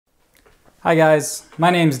Hi guys, my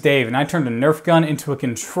name's Dave and I turned a Nerf gun into a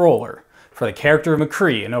controller for the character of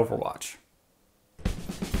McCree in Overwatch.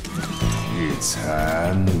 It's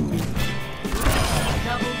high noon.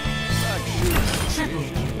 Double, triple,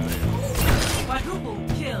 quadruple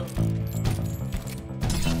kill.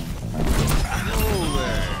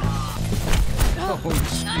 Oh,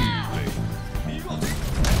 excuse me.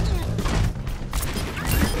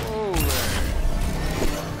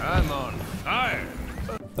 I'm on fire.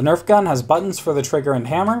 The Nerf gun has buttons for the trigger and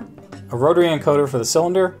hammer, a rotary encoder for the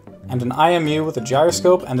cylinder, and an IMU with a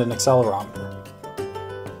gyroscope and an accelerometer.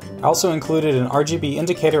 I also included an RGB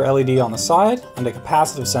indicator LED on the side and a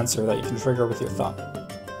capacitive sensor that you can trigger with your thumb.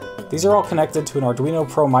 These are all connected to an Arduino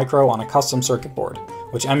Pro Micro on a custom circuit board,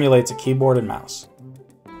 which emulates a keyboard and mouse.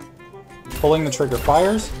 Pulling the trigger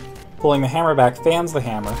fires, pulling the hammer back fans the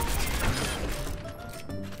hammer,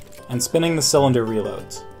 and spinning the cylinder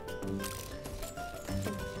reloads.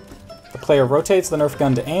 The player rotates the Nerf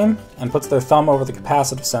gun to aim and puts their thumb over the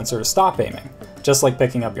capacitive sensor to stop aiming, just like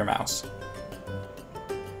picking up your mouse.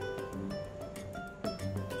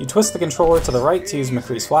 You twist the controller to the right to use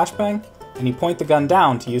McCree's flashbang, and you point the gun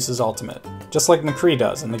down to use his ultimate, just like McCree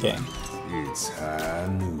does in the game. It's high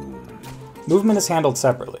noon. Movement is handled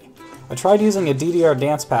separately. I tried using a DDR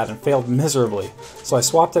dance pad and failed miserably, so I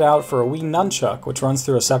swapped it out for a Wii Nunchuk, which runs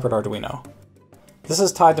through a separate Arduino. This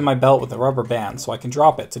is tied to my belt with a rubber band, so I can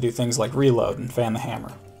drop it to do things like reload and fan the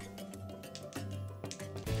hammer.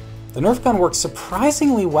 The Nerf gun works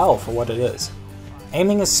surprisingly well for what it is.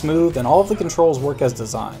 Aiming is smooth and all of the controls work as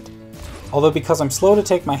designed. Although because I'm slow to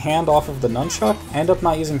take my hand off of the nunchuck, I end up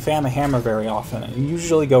not using fan the hammer very often and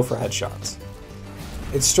usually go for headshots.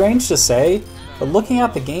 It's strange to say, but looking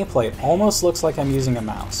at the gameplay it almost looks like I'm using a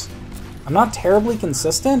mouse. I'm not terribly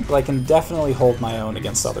consistent, but I can definitely hold my own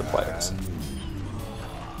against other players.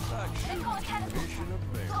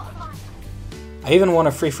 I even won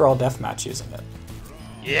a free-for-all deathmatch using it.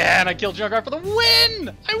 Yeah, and I killed Junkrat for the win!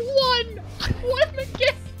 I won! I won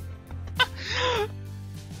again!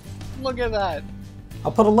 Look at that.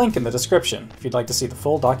 I'll put a link in the description if you'd like to see the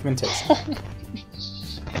full documentation.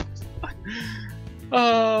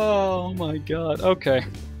 Oh my god, okay.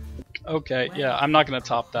 Okay, yeah, I'm not gonna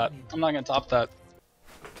top that. I'm not gonna top that.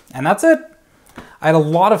 And that's it! I had a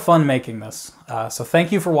lot of fun making this, so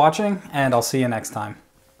thank you for watching, and I'll see you next time.